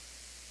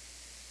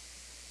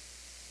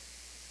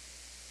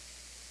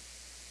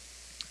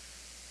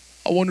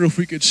 I wonder if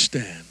we could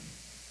stand.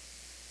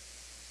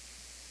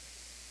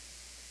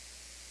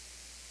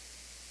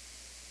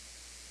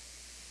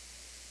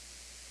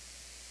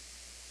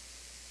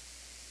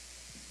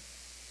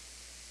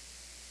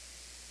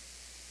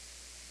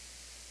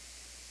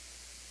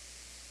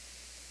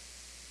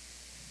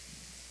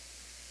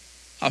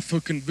 I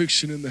feel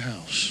conviction in the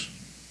house.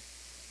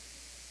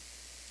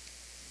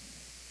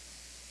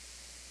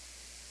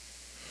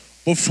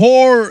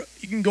 Before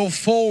you can go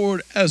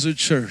forward as a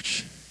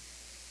church,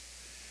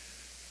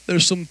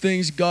 there's some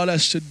things God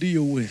has to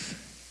deal with.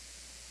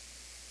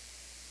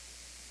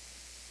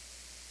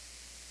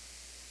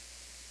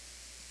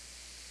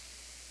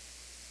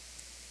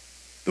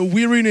 The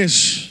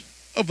weariness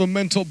of the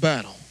mental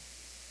battle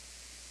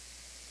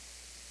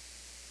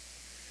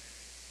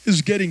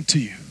is getting to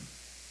you.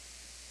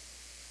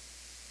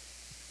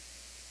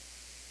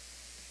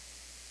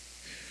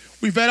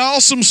 We've had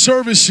awesome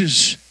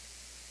services,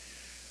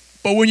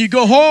 but when you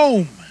go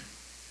home,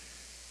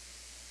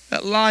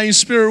 that lying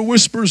spirit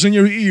whispers in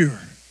your ear,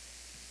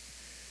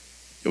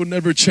 you'll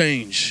never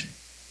change.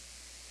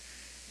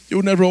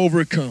 You'll never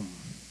overcome.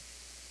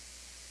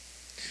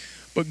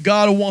 But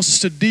God wants us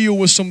to deal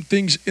with some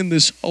things in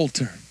this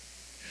altar.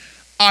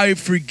 I've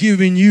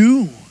forgiven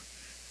you.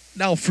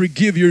 Now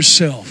forgive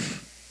yourself.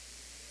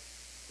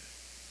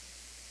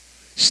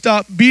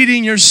 Stop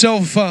beating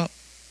yourself up.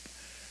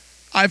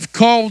 I've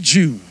called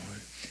you,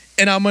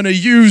 and I'm going to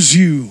use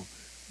you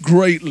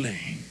greatly.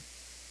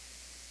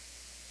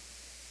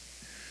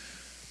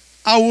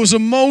 I was the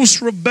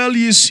most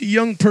rebellious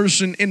young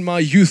person in my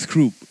youth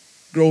group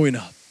growing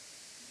up.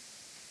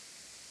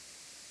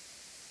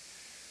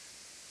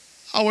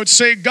 I would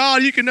say,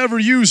 God, you can never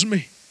use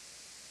me.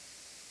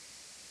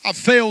 I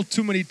failed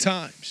too many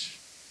times.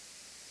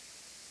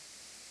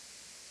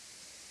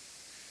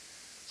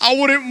 I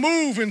wouldn't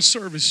move in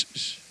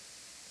services.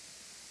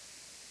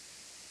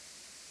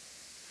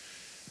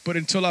 But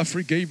until I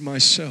forgave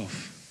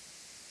myself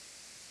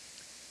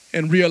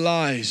and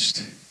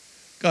realized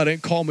God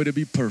didn't call me to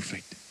be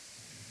perfect.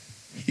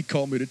 He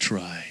called me to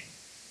try.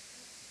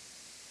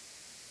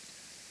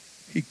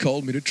 He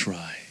called me to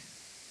try.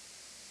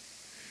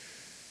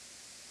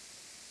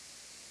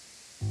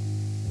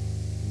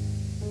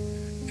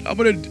 I'm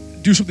going to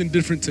do something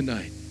different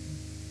tonight.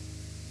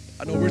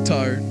 I know we're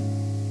tired.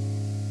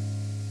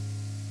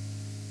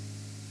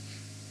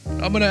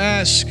 I'm going to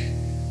ask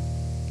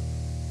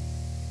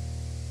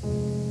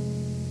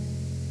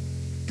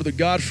Brother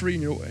Godfrey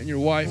and your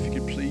wife, if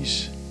you could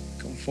please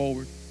come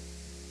forward.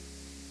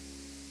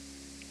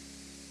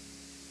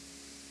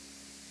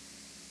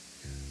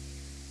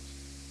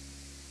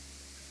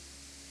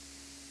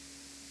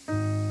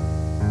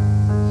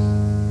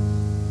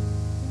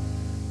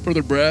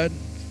 Brother Brad,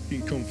 you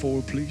can come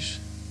forward, please.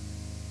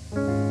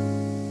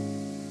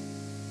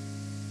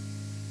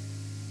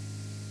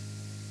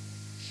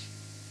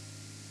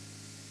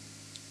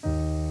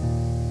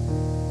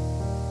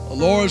 The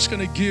Lord's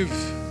going to give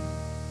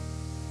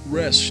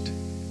rest,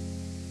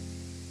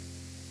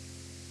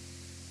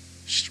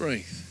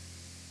 strength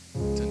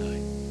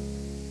tonight.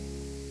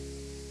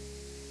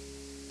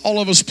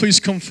 All of us, please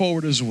come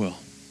forward as well.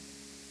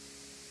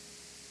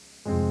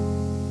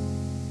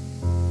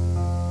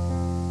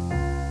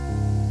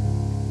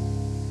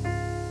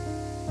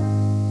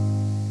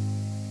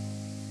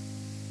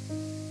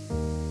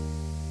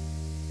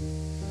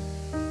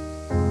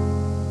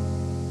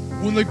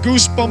 When the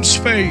goosebumps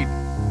fade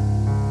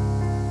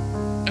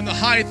and the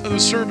height of the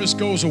service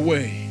goes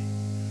away,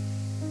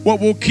 what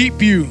will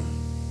keep you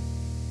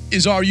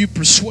is, are you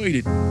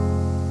persuaded?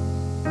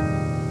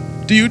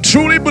 Do you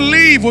truly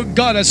believe what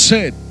God has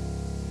said?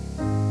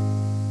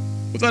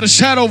 Without a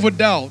shadow of a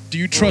doubt, do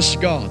you trust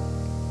God?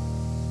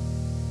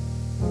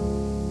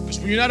 Because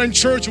when you're not in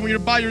church and when you're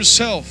by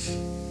yourself,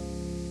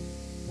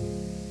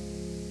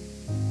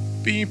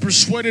 being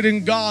persuaded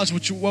in God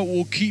is what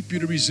will keep you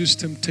to resist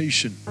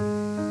temptation.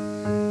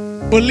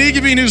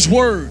 Believing His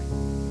word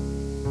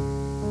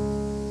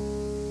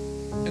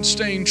and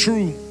staying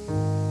true.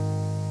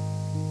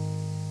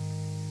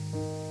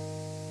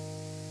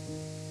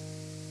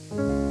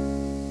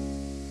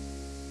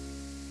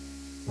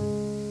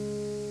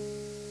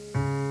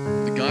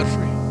 The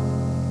Godfrey,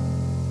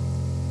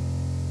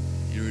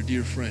 you're a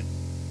dear friend.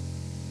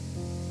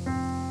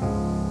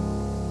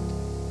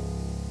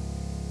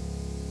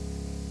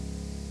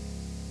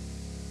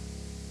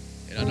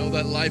 And I know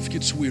that life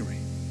gets weary.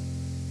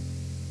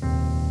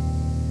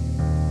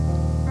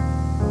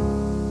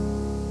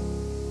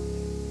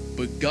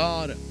 But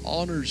God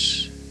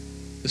honors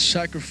the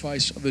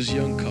sacrifice of His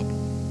young couple.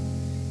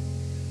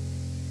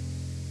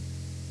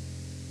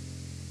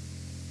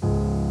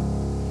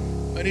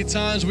 Many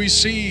times we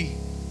see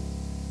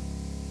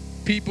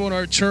people in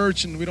our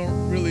church and we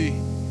don't really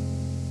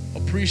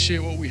appreciate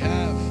what we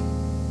have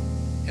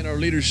in our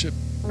leadership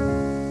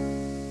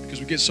because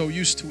we get so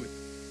used to it.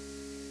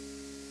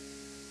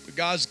 But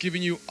God's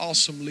giving you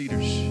awesome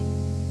leaders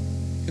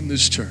in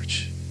this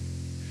church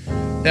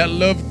that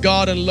love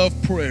God and love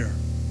prayer.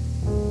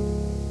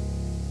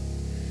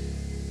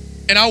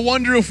 And I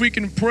wonder if we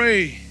can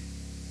pray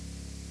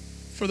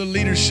for the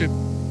leadership.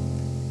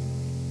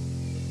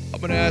 I'm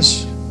going to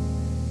ask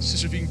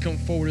Sister if you can come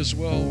forward as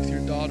well with your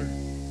daughter.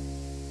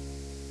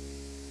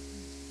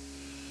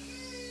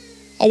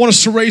 I want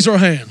us to raise our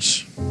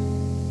hands.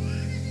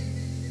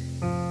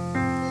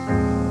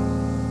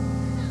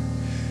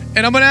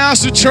 And I'm going to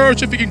ask the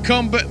church if you can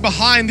come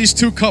behind these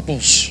two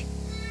couples.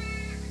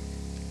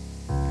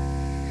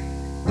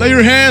 Lay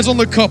your hands on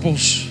the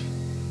couples.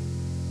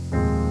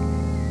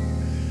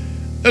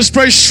 Let's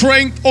pray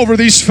strength over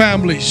these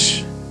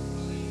families.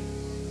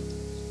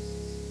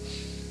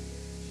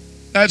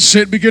 That's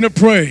it. Begin to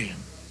pray.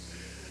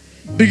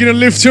 Begin to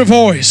lift your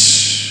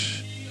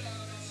voice.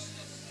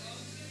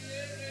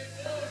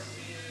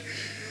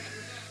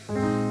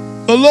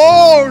 The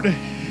Lord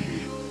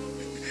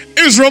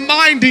is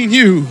reminding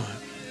you,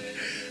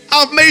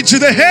 I've made you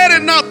the head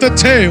and not the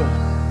tail.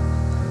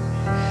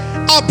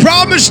 I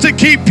promise to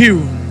keep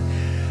you.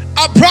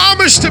 I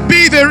promise to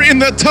be there in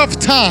the tough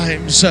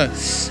times.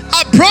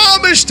 I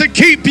promise to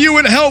keep you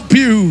and help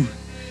you.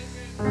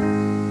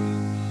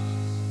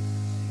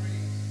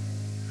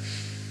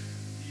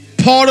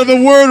 Part of the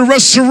word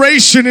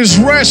restoration is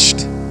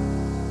rest.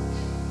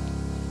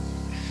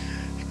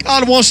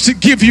 God wants to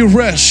give you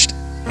rest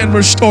and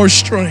restore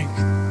strength.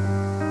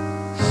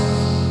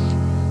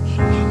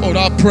 Lord,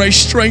 I pray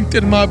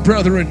strengthen my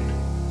brethren.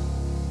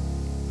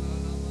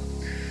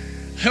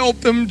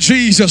 Help them,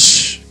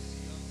 Jesus.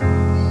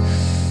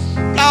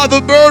 The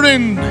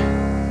burden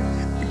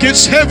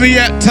gets heavy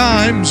at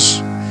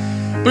times,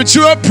 but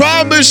you have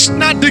promised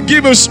not to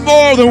give us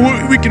more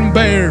than we can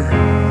bear.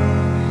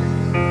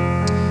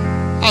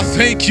 I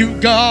thank you,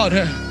 God,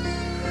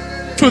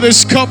 for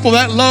this couple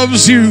that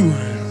loves you.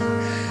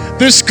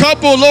 This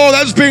couple, Lord,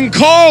 that's been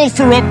called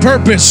for a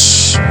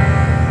purpose.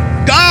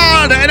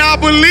 God, and I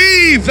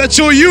believe that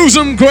you'll use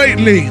them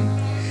greatly.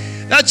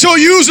 That you'll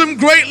use them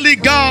greatly,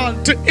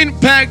 God, to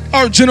impact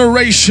our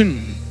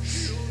generation.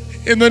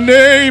 In the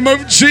name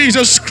of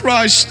Jesus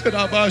Christ.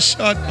 That's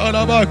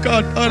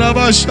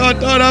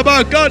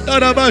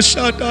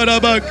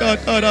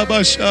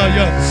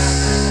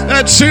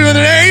in the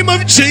name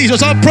of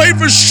Jesus. I pray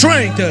for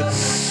strength.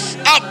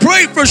 I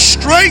pray for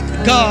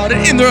strength, God,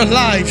 in their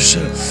lives.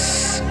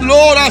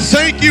 Lord, I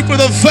thank you for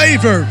the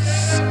favor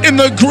and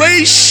the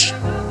grace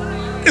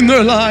in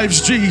their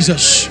lives,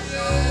 Jesus.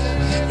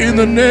 In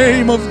the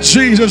name of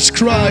Jesus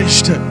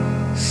Christ.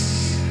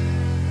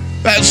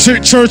 That's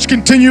it, church.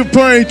 Continue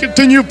praying.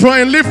 Continue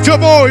praying. Lift your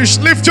voice.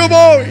 Lift your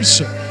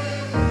voice.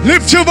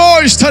 Lift your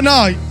voice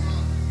tonight.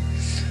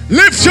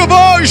 Lift your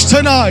voice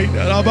tonight.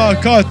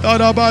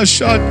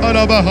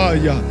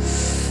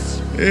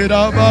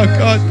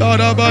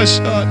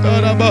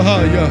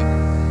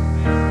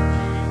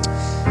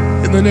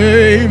 In the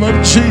name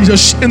of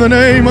Jesus. In the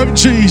name of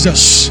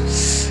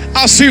Jesus.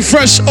 I see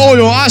fresh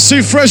oil. I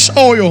see fresh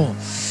oil.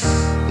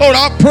 Lord,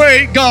 I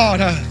pray,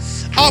 God.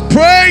 I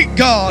pray,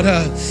 God,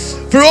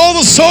 for all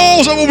the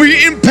souls that will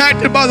be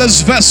impacted by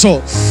this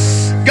vessel.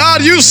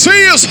 God, you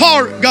see his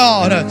heart,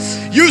 God.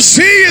 You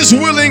see his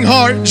willing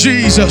heart,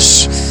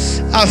 Jesus.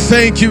 I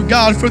thank you,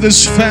 God, for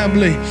this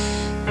family.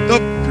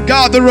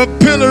 God, they're a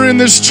pillar in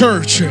this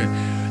church.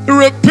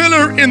 They're a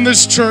pillar in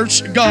this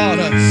church, God.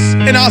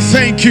 And I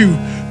thank you.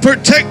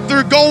 Protect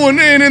their going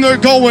in and their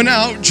going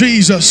out,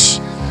 Jesus.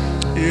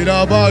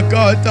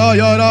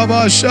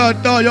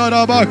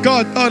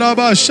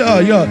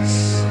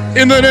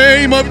 In the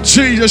name of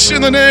Jesus.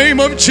 In the name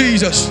of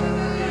Jesus.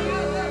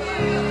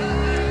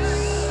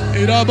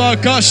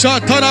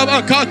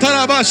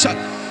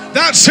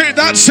 That's it.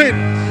 That's it.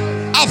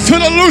 I feel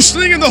a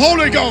loosening in the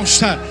Holy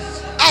Ghost.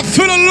 I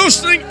feel a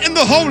loosening in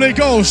the Holy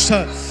Ghost.